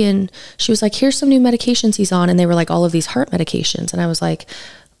 totally. And she was like, here's some new medications he's on. And they were like all of these heart medications. And I was like,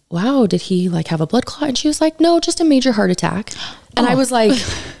 wow, did he like have a blood clot? And she was like, no, just a major heart attack. And I was like,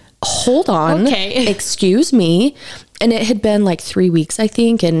 hold on, excuse me. And it had been like 3 weeks, I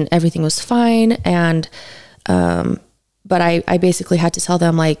think, and everything was fine. And, but I basically had to tell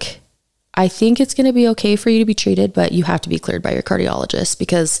them, like, I think it's going to be okay for you to be treated, but you have to be cleared by your cardiologist,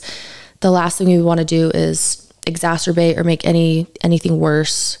 because the last thing we want to do is exacerbate or make anything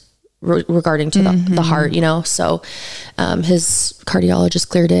worse regarding to the heart, So, his cardiologist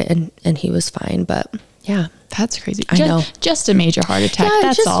cleared it, and he was fine, but yeah. That's crazy. I know. Just a major heart attack. Yeah,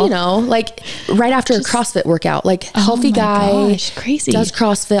 that's just, all. like right after a CrossFit workout, like healthy guy crazy. Does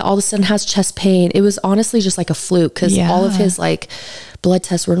CrossFit, all of a sudden has chest pain. It was honestly just like a fluke, because all of his like blood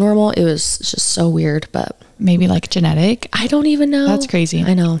tests were normal. It was just so weird, but maybe like genetic. I don't even know. That's crazy.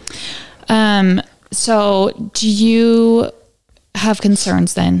 I know. So do you have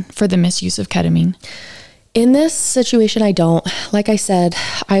concerns then for the misuse of ketamine? In this situation, I don't. Like I said,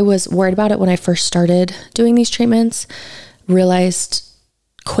 I was worried about it when I first started doing these treatments, realized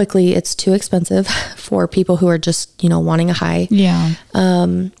quickly it's too expensive for people who are just, wanting a high. Yeah.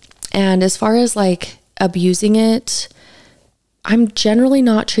 And as far as like abusing it, I'm generally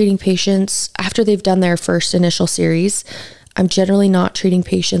not treating patients after they've done their first initial series. I'm generally not treating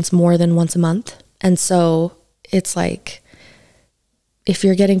patients more than once a month. And so it's like, if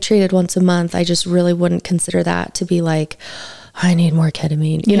you're getting treated once a month, I just really wouldn't consider that to be like, I need more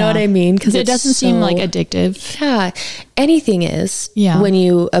ketamine. You know what I mean? Because it doesn't seem like addictive. Yeah. Anything is when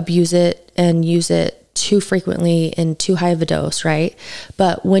you abuse it and use it too frequently in too high of a dose, right?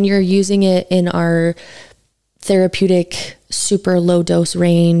 But when you're using it in our therapeutic super low dose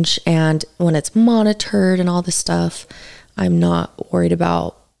range, and when it's monitored and all this stuff, I'm not worried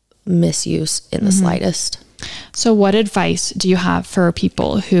about misuse in the slightest. So what advice do you have for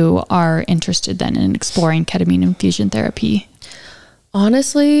people who are interested then in exploring ketamine infusion therapy?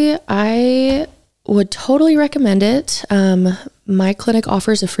 Honestly, I would totally recommend it. My clinic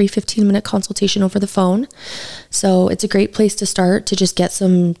offers a free 15-minute consultation over the phone. So it's a great place to start to just get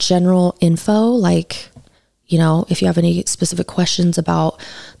some general info, like, if you have any specific questions about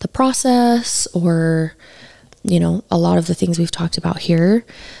the process or, a lot of the things we've talked about here.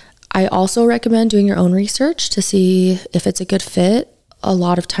 I also recommend doing your own research to see if it's a good fit. A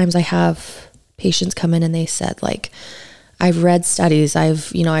lot of times I have patients come in and they said, like, I've read studies,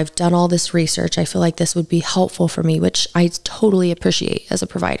 I've done all this research. I feel like this would be helpful for me, which I totally appreciate as a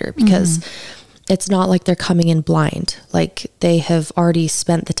provider, because it's not like they're coming in blind. Like, they have already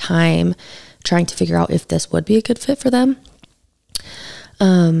spent the time trying to figure out if this would be a good fit for them.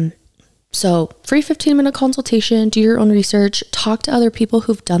 So free 15-minute consultation, do your own research, talk to other people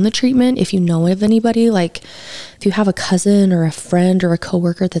who've done the treatment. If you know of anybody, like if you have a cousin or a friend or a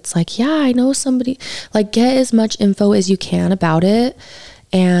coworker that's like, yeah, I know somebody, like get as much info as you can about it.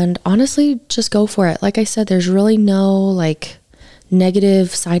 And honestly, just go for it. Like I said, there's really no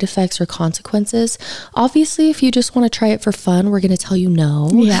negative side effects or consequences. Obviously, if you just want to try it for fun, we're going to tell you no.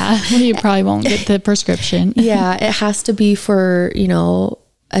 Yeah, you probably won't get the prescription. Yeah, it has to be for, you know,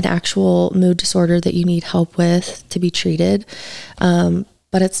 an actual mood disorder that you need help with to be treated.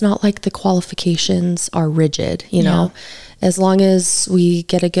 But it's not like the qualifications are rigid, you know. As long as we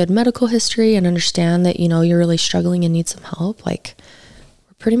get a good medical history and understand that, you know, you're really struggling and need some help, like,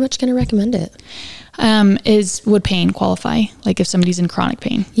 we're pretty much going to recommend it. Would pain qualify? Like if somebody's in chronic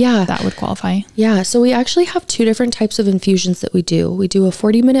pain? Yeah. That would qualify? Yeah. So we actually have 2 different types of infusions that we do. We do a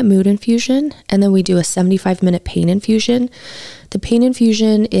 40-minute mood infusion, and then we do a 75-minute pain infusion. The pain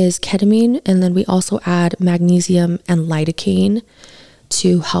infusion is ketamine, and then we also add magnesium and lidocaine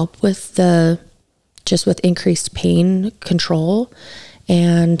to help with with increased pain control.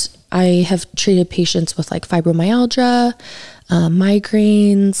 And I have treated patients with like fibromyalgia,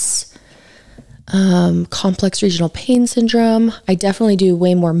 migraines, complex regional pain syndrome. I definitely do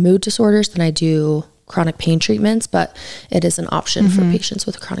way more mood disorders than I do chronic pain treatments, but it is an option for patients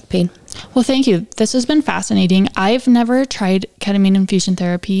with chronic pain. Well, thank you. This has been fascinating. I've never tried ketamine infusion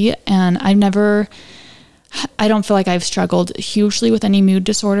therapy, and I don't feel like I've struggled hugely with any mood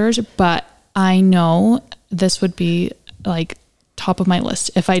disorders, but I know this would be like top of my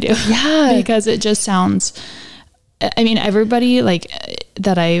list if I do. Yeah. Because it just sounds, I mean, everybody like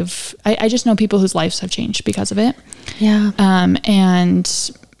that I just know people whose lives have changed because of it. Yeah.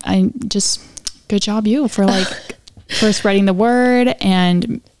 And I just, good job you for like, for spreading the word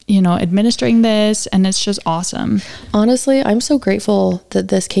and, you know, administering this. And it's just awesome. Honestly, I'm so grateful that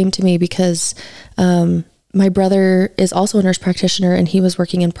this came to me because, my brother is also a nurse practitioner, and he was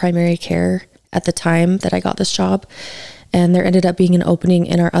working in primary care at the time that I got this job. And there ended up being an opening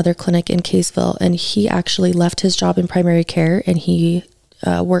in our other clinic in Kaysville. And he actually left his job in primary care, and he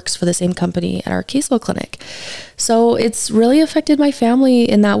works for the same company at our Kaysville clinic. So it's really affected my family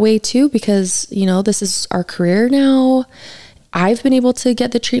in that way too, because, you know, this is our career now. I've been able to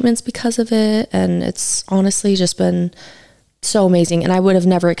get the treatments because of it. And it's honestly just been so amazing. And I would have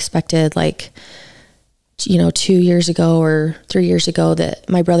never expected, like, you know, 2 years ago or 3 years ago that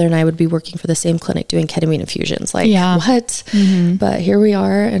my brother and I would be working for the same clinic doing ketamine infusions. Like, what? But here we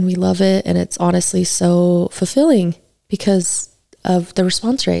are, and we love it. And it's honestly so fulfilling because of the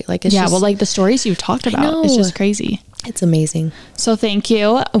response rate. Like, it's just, well, like the stories you've talked about, it's just crazy. It's amazing. So thank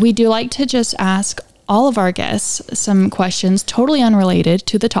you. We do like to just ask all of our guests some questions totally unrelated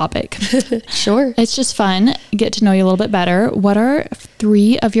to the topic. Sure. It's just fun. Get to know you a little bit better. What are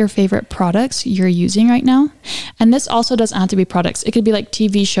 3 of your favorite products you're using right now? And this also doesn't have to be products. It could be like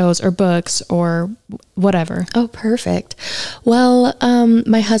TV shows or books or whatever. Oh, perfect. Well,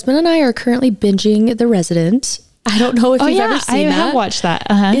 my husband and I are currently binging The Resident. I don't know if you've ever seen that. I have watched that.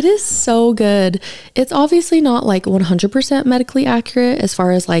 It is so good. It's obviously not like 100% medically accurate as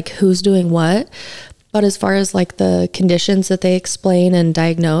far as like who's doing what, but as far as like the conditions that they explain and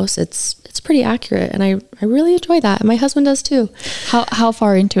diagnose, it's pretty accurate. And I really enjoy that. And my husband does too. How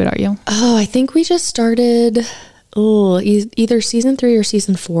far into it are you? Oh, I think we just started either season 3 or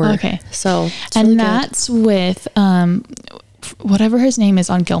season 4. Okay. So, and that's with, whatever his name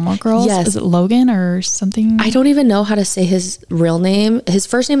is on Gilmore Girls. Yes. Is it Logan or something? I don't even know how to say his real name. His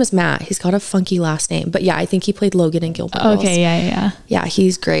first name is Matt. He's got a funky last name. But yeah, I think he played Logan in Gilmore Girls. Okay, yeah. Yeah,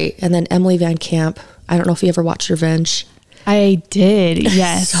 he's great. And then Emily Van Camp. I don't know if you ever watched Revenge. I did,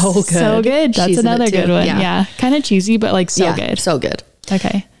 yes. So good. So good. That's She's in another it too. good one. Yeah. Yeah. Kind of cheesy, but like so good. So good.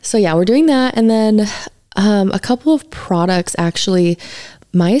 Okay. So yeah, we're doing that. And then a couple of products, actually.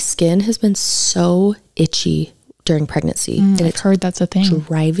 My skin has been so itchy during pregnancy. And I've it's heard that's a thing.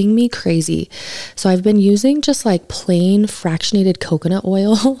 driving me crazy. So I've been using just like plain fractionated coconut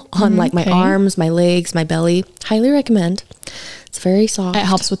oil on like my arms, my legs, my belly. Highly recommend. It's very soft. It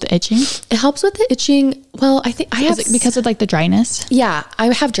helps with the itching? It helps with the itching. Well, I think I have... Is it because of like the dryness? Yeah,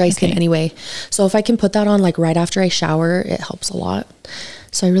 I have dry skin anyway. So if I can put that on like right after I shower, it helps a lot.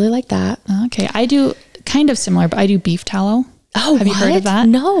 So I really like that. Okay. I do kind of similar, but I do beef tallow. Oh, have you heard of that?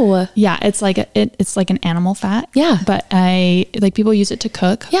 No. Yeah, it's like it's like an animal fat. Yeah. But I like people use it to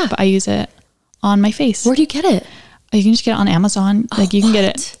cook. Yeah. But I use it on my face. Where do you get it? You can just get it on Amazon. Like you can get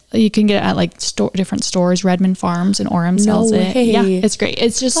it. You can get it at like different stores. Redmond Farms and Orem sells it. Yeah, it's great.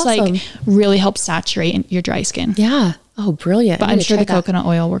 It's just awesome. like really helps saturate your dry skin. Yeah. Oh, brilliant. But I'm sure the coconut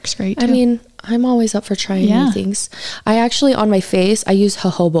oil works great too. I mean, I'm always up for trying new things. I actually, on my face, I use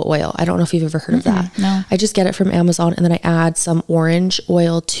jojoba oil. I don't know if you've ever heard of that. No. I just get it from Amazon, and then I add some orange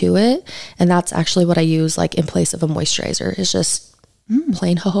oil to it. And that's actually what I use like in place of a moisturizer. It's just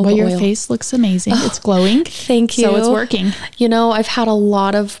plain jojoba Well, your oil. face looks amazing. It's glowing. Thank you. So it's working. You know, I've had a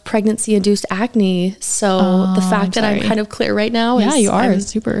lot of pregnancy-induced acne, so the fact that I'm kind of clear right now is you are I'm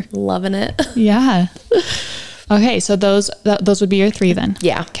super loving it. Yeah. Okay, so those would be your 3 then.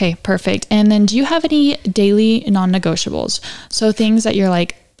 Yeah. Okay, perfect. And then do you have any daily non-negotiables? So things that you're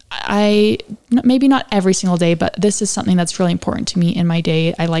like, maybe not every single day, but this is something that's really important to me in my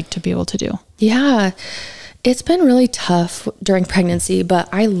day. I like to be able to do. Yeah. It's been really tough during pregnancy, but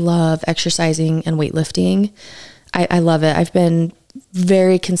I love exercising and weightlifting. I love it. I've been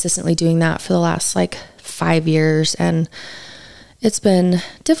very consistently doing that for the last 5 years, and it's been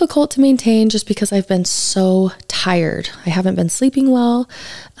difficult to maintain just because I've been so tired. I haven't been sleeping well,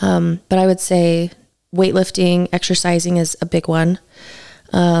 but I would say weightlifting, exercising is a big one.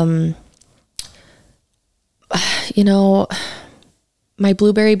 You know, my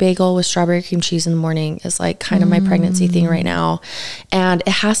blueberry bagel with strawberry cream cheese in the morning is kind of my pregnancy thing right now. And it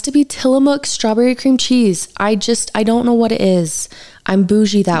has to be Tillamook strawberry cream cheese. I don't know what it is. I'm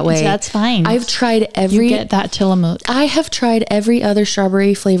bougie that way. That's fine. I've tried You get that Tillamook. I have tried every other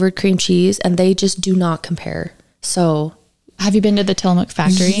strawberry flavored cream cheese and they just do not compare. So have you been to the Tillamook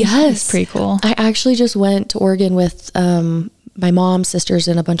factory? Yes. It's pretty cool. I actually just went to Oregon with, my mom, sisters,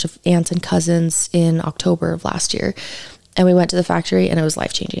 and a bunch of aunts and cousins in October of last year. And we went to the factory and it was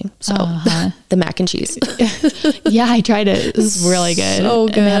life-changing. So the mac and cheese. Yeah, I tried it. It was really good. So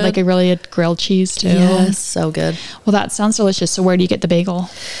good. And they had a really grilled cheese too. Yes, so good. Well, that sounds delicious. So where do you get the bagel?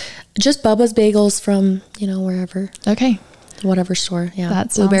 Just Bubba's Bagels from, wherever. Okay. Whatever store. Yeah.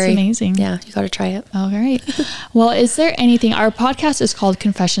 That sounds amazing. Yeah, you got to try it. All right. Well, is there anything, our podcast is called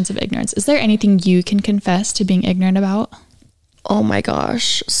Confessions of Ignorance. Is there anything you can confess to being ignorant about? Oh my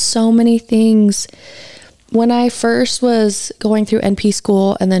gosh, so many things. When I first was going through NP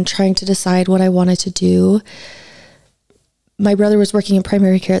school and then trying to decide what I wanted to do, my brother was working in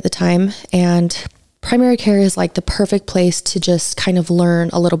primary care at the time, and primary care is the perfect place to just kind of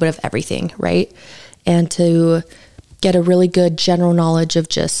learn a little bit of everything, right? And to get a really good general knowledge of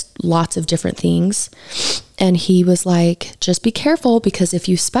just lots of different things. And he was like, just be careful, because if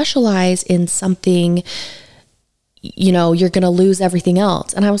you specialize in something, you're going to lose everything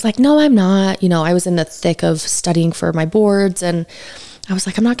else. And I was like, no, I'm not. I was in the thick of studying for my boards, and I was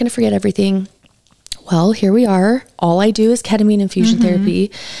like, I'm not going to forget everything. Well, here we are. All I do is ketamine infusion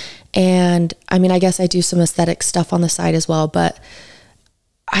therapy. And I guess I do some aesthetic stuff on the side as well, but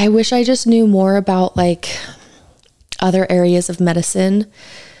I wish I just knew more about other areas of medicine.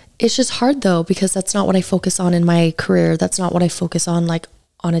 It's just hard though, because that's not what I focus on in my career. That's not what I focus on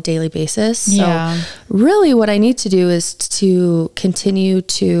on a daily basis. Yeah. So really what I need to do is to continue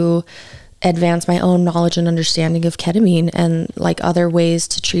to advance my own knowledge and understanding of ketamine and other ways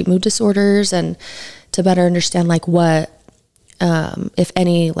to treat mood disorders, and to better understand what, if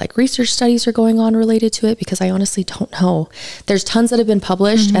any research studies are going on related to it, because I honestly don't know. There's tons that have been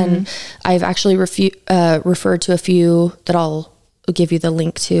published, and I've actually referred to a few that I'll give you the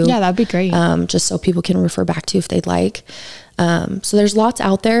link to. Yeah, that'd be great. Just so people can refer back to if they'd like. So there's lots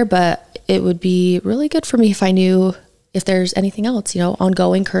out there, but it would be really good for me if I knew if there's anything else,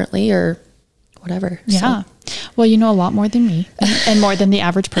 ongoing currently or whatever. Yeah. So. Well, you know a lot more than me and more than the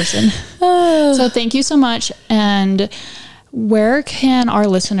average person. So thank you so much. And where can our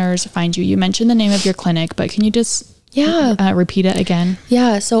listeners find you? You mentioned the name of your clinic, but can you just repeat it again?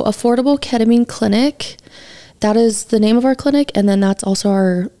 Yeah. So Affordable Ketamine Clinic, that is the name of our clinic. And then that's also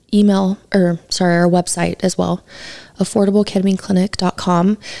our our website as well.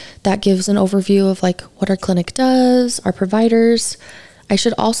 AffordableKetamineClinic.com. That gives an overview of what our clinic does, our providers. I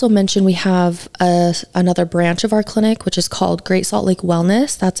should also mention we have another branch of our clinic, which is called Great Salt Lake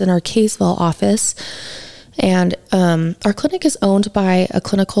Wellness. That's in our Kaysville office. And our clinic is owned by a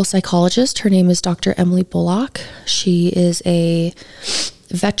clinical psychologist. Her name is Dr. Emily Bullock. She is a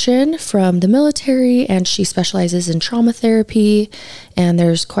veteran from the military, and she specializes in trauma therapy. And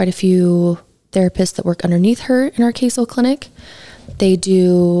there's quite a few therapists that work underneath her in our Kaysville clinic. They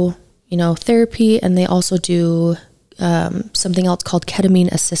do, therapy, and they also do something else called ketamine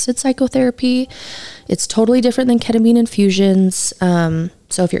assisted psychotherapy. It's totally different than ketamine infusions.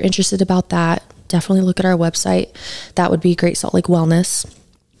 So if you're interested about that, definitely look at our website. That would be Great Salt Lake Wellness.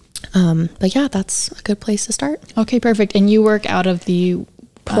 But yeah, that's a good place to start. Okay, perfect. And you work out of the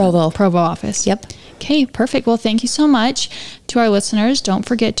Provo office. Yep. Okay, perfect. Well, thank you so much. To our listeners, don't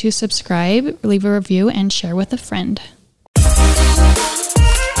forget to subscribe, leave a review, and share with a friend.